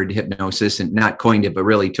coined the word hypnosis, and not coined it, but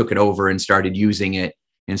really took it over and started using it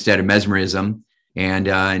instead of mesmerism. And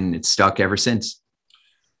it's stuck ever since.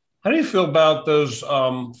 How do you feel about those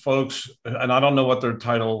folks? And I don't know what their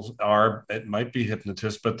titles are. It might be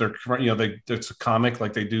hypnotists, but they're, it's a comic,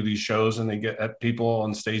 like they do these shows and they get at people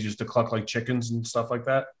on stages to cluck like chickens and stuff like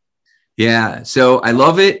that. Yeah. So I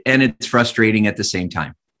love it. And it's frustrating at the same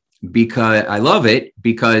time, because I love it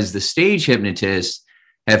because the stage hypnotists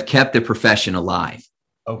have kept the profession alive.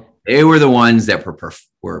 Oh, they were the ones that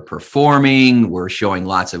were performing, were showing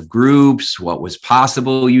lots of groups what was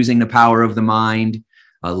possible using the power of the mind.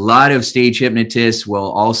 A lot of stage hypnotists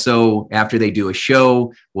will also, after they do a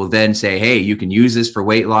show, will then say, hey, you can use this for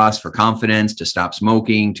weight loss, for confidence, to stop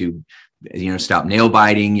smoking, to, stop nail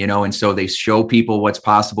biting, and so they show people what's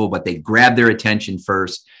possible, but they grab their attention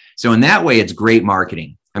first. So in that way, it's great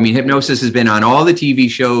marketing. I mean, hypnosis has been on all the TV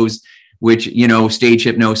shows, which, stage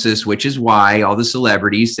hypnosis, which is why all the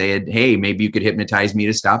celebrities said, hey, maybe you could hypnotize me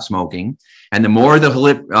to stop smoking. And the more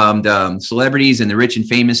the celebrities and the rich and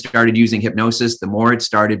famous started using hypnosis, the more it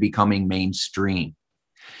started becoming mainstream.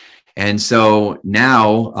 And so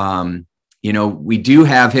now, we do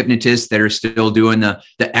have hypnotists that are still doing the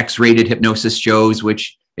X-rated hypnosis shows,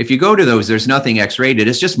 which if you go to those, there's nothing X-rated.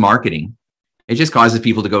 It's just marketing. It just causes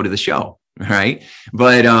people to go to the show, right?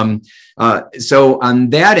 But so on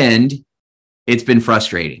that end, it's been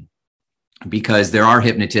frustrating, because there are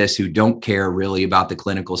hypnotists who don't care really about the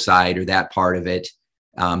clinical side or that part of it.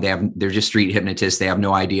 They're just street hypnotists. They have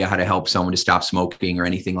no idea how to help someone to stop smoking or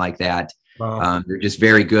anything like that. Wow. They're just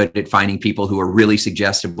very good at finding people who are really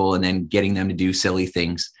suggestible and then getting them to do silly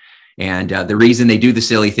things. And the reason they do the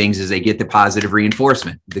silly things is they get the positive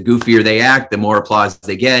reinforcement. The goofier they act, the more applause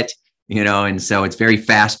they get, and so it's very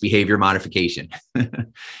fast behavior modification.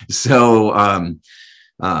 So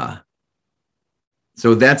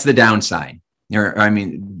that's the downside.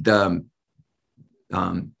 The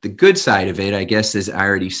good side of it, I guess, as I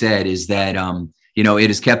already said, is that, it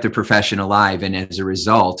has kept the profession alive. And as a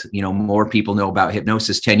result, more people know about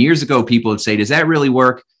hypnosis. 10 years ago, people would say, does that really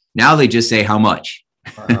work? Now they just say, how much?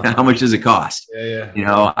 How much does it cost?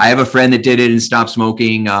 Yeah. I have a friend that did it and stopped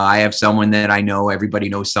smoking. I have someone that I know, everybody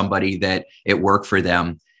knows somebody that it worked for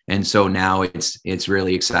them. And so now it's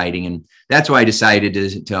really exciting. And that's why I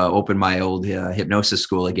decided to open my old hypnosis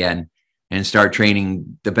school again and start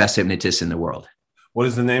training the best hypnotists in the world. What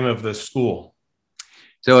is the name of the school?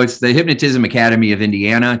 So it's the Hypnotism Academy of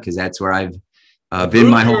Indiana, because that's where I've been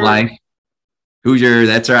my whole life. Hoosier,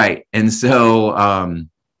 that's right. And so,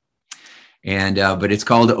 but it's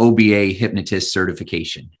called OBA Hypnotist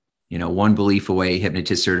Certification. One belief away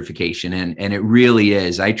hypnotist certification. And it really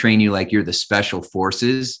is. I train you like you're the special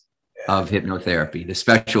forces of hypnotherapy, the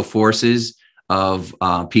special forces of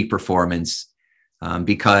peak performance,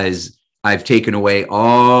 because I've taken away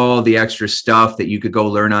all the extra stuff that you could go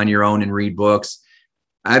learn on your own and read books.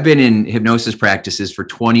 I've been in hypnosis practices for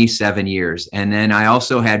 27 years. And then I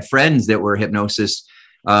also had friends that were hypnosis,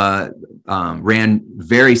 ran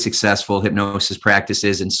very successful hypnosis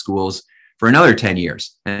practices in schools for another 10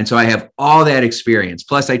 years. And so I have all that experience.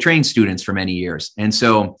 Plus I trained students for many years. And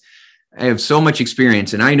so I have so much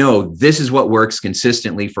experience, and I know this is what works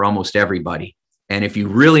consistently for almost everybody. And if you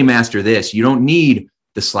really master this, you don't need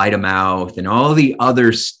the sleight of mouth and all the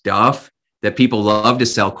other stuff that people love to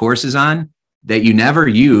sell courses on that you never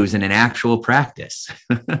use in an actual practice.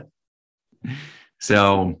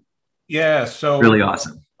 So really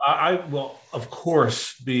awesome. I will, of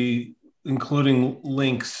course, be including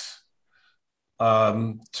links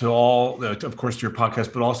to all, of course, to your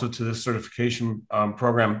podcast, but also to this certification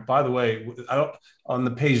program. By the way, on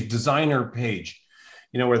the page, designer page,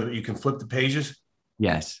 where you can flip the pages.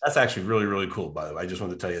 Yes. That's actually really, really cool, by the way. I just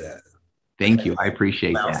wanted to tell you that. Thank you. I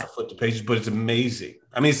appreciate that. To flip the pages, but it's amazing.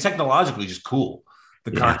 I mean, it's technologically just cool. The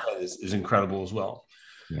content is incredible as well.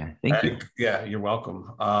 Yeah. Thank you. Yeah, you're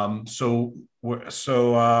welcome. So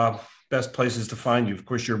best places to find you. Of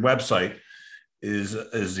course, your website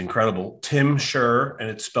is incredible. Tim Shurr, and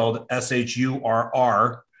it's spelled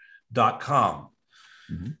SHURR.com.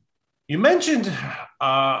 Mm-hmm. You mentioned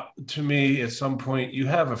to me at some point you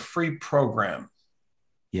have a free program.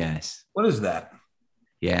 Yes. What is that?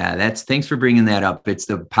 Yeah, thanks for bringing that up. It's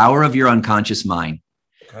the power of your unconscious mind.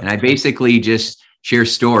 Okay. And I basically just share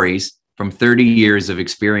stories from 30 years of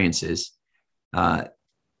experiences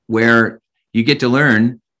where you get to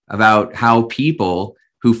learn about how people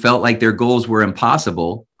who felt like their goals were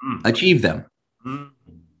impossible achieve them.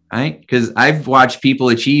 right? Because I've watched people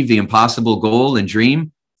achieve the impossible goal and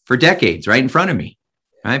dream for decades right in front of me,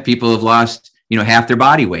 right? People have lost, half their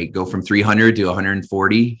body weight, go from 300 to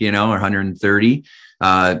 140, or 130.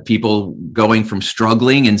 People going from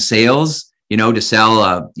struggling in sales, to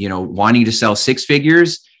sell, wanting to sell six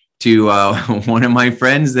figures to one of my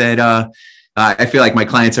friends that I feel like my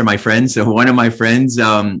clients are my friends. So one of my friends,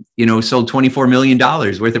 sold $24 million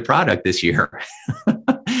worth of product this year.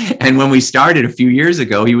 And when we started a few years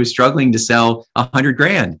ago, he was struggling to sell 100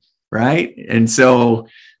 grand. Right. And so,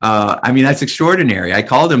 that's extraordinary. I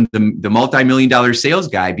called him the multi-million-dollar sales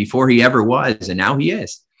guy before he ever was. And now he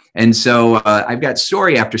is. And so I've got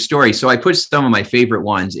story after story. So I put some of my favorite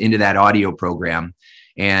ones into that audio program,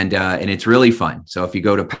 and it's really fun. So if you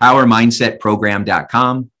go to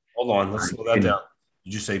powermindsetprogram.com. Hold on, let's slow that down.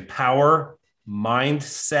 Did you say Power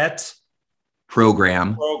Mindset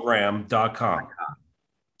Program.com?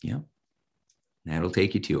 Yeah. That'll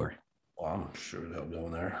take you to her. Well, I'm sure they'll go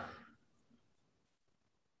in there.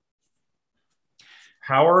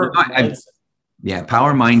 Power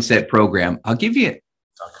Mindset Program. I'll give you it.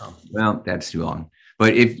 Well, that's too long.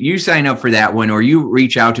 But if you sign up for that one, or you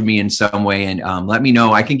reach out to me in some way and let me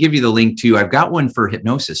know, I can give you the link too. I've got one for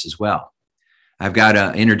hypnosis as well. I've got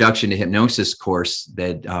an introduction to hypnosis course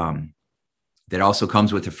that also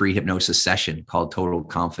comes with a free hypnosis session called Total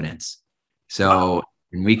Confidence. So,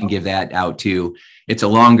 and we can give that out too. It's a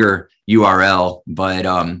longer URL,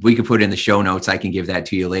 but we could put it in the show notes. I can give that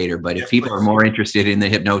to you later. But if people are more interested in the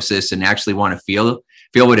hypnosis and actually want to feel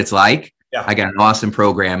what it's like, I got an awesome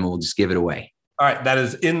program, and we'll just give it away. All right. That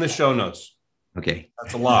is in the show notes. Okay.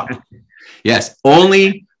 That's a lot. Yes.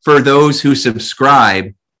 Only for those who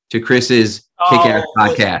subscribe to Chris's Kick-Ass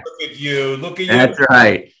podcast. Look at you. That's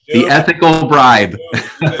right. Dude. The ethical bribe.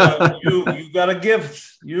 You got a gift.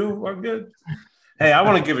 You are good. Hey, I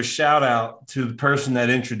want to give a shout out to the person that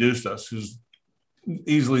introduced us, who's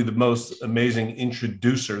easily the most amazing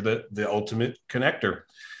introducer, the ultimate connector,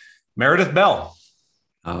 Meredith Bell.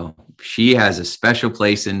 Oh, she has a special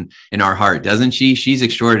place in our heart, doesn't she? She's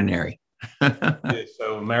extraordinary.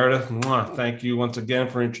 So Meredith, thank you once again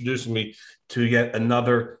for introducing me to yet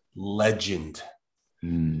another legend.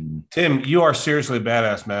 Tim, you are seriously a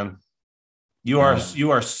badass, man. You are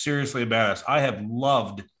seriously a badass. I have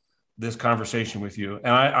loved this conversation with you,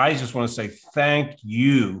 and I just want to say thank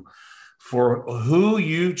you for who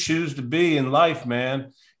you choose to be in life,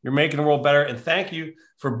 man. You're making the world better, and thank you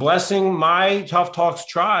for blessing my Tough Talks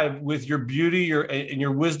tribe with your beauty,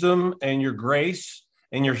 your wisdom, and your grace,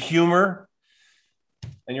 and your humor,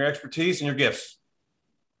 and your expertise, and your gifts.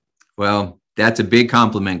 Well, that's a big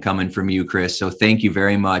compliment coming from you, Chris. So thank you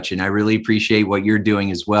very much. And I really appreciate what you're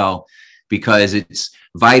doing as well, because it's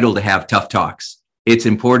vital to have tough talks. It's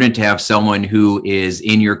important to have someone who is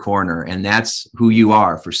in your corner, and that's who you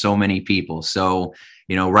are for so many people. So,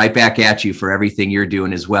 right back at you for everything you're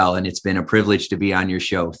doing as well. And it's been a privilege to be on your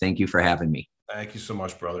show. Thank you for having me. Thank you so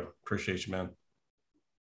much, brother. Appreciate you, man.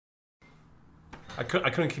 I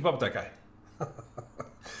couldn't keep up with that guy.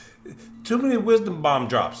 Too many wisdom bomb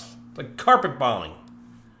drops, like carpet bombing.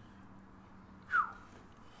 Whew.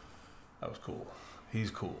 That was cool.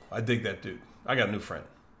 He's cool. I dig that dude. I got a new friend.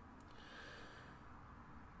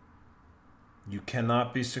 You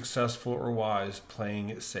cannot be successful or wise playing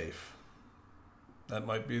it safe. That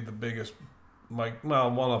might be the biggest, one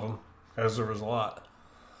of them, as there was a lot.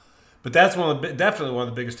 But that's definitely one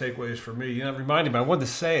of the biggest takeaways for me. It reminded me. I wanted to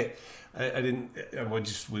say it. I didn't.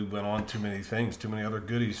 We went on too many things, too many other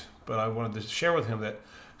goodies. But I wanted to share with him that.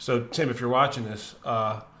 So Tim, if you're watching this,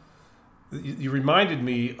 you reminded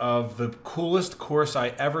me of the coolest course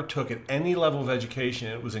I ever took at any level of education.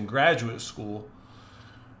 It was in graduate school,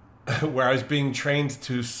 where I was being trained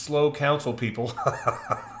to slow counsel people.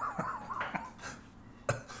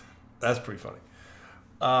 That's pretty funny.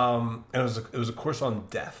 And it was a course on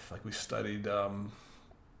death. Like we studied,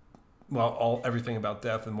 everything about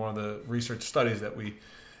death. And one of the research studies that we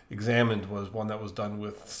examined was one that was done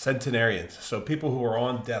with centenarians. So people who are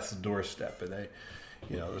on death's doorstep, and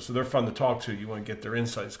so they're fun to talk to. You want to get their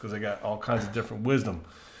insights because they got all kinds of different wisdom.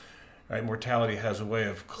 Right? Mortality has a way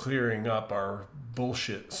of clearing up our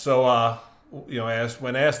bullshit. So,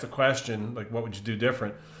 when asked the question, like, what would you do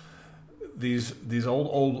different? These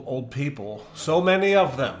old people, so many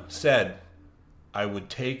of them said, I would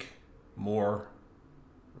take more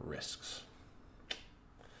risks.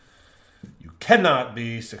 You cannot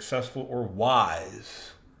be successful or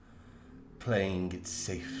wise playing it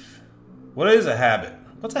safe. What is a habit?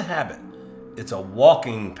 What's a habit? It's a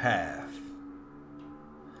walking path.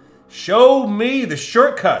 Show me the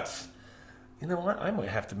shortcuts. You know what? I might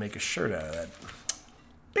have to make a shirt out of that.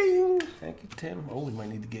 Bing. Thank you, Tim. Oh, we might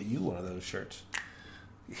need to get you one of those shirts.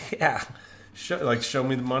 Yeah. Show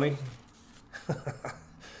me the money.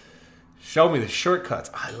 Show me the shortcuts.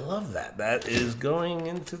 I love that. That is going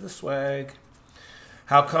into the swag.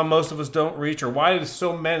 How come most of us don't reach, or why do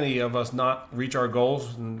so many of us not reach our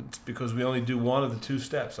goals? And it's because we only do one of the two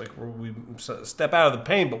steps. Like we step out of the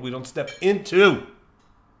pain, but we don't step into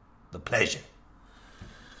the pleasure.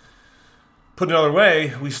 Put another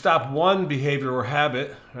way, we stop one behavior or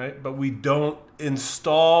habit, right? But we don't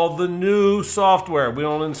install the new software. We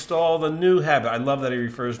don't install the new habit. I love that he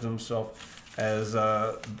refers to himself as,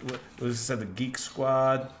 what was it said, the Geek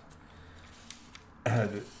Squad?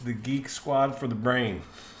 The Geek Squad for the brain.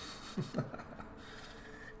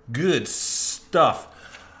 Good stuff.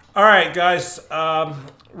 All right, guys.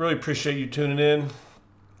 Really appreciate you tuning in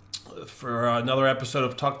for another episode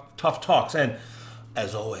of Tough Talks. And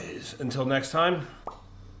as always, until next time,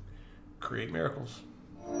 create miracles.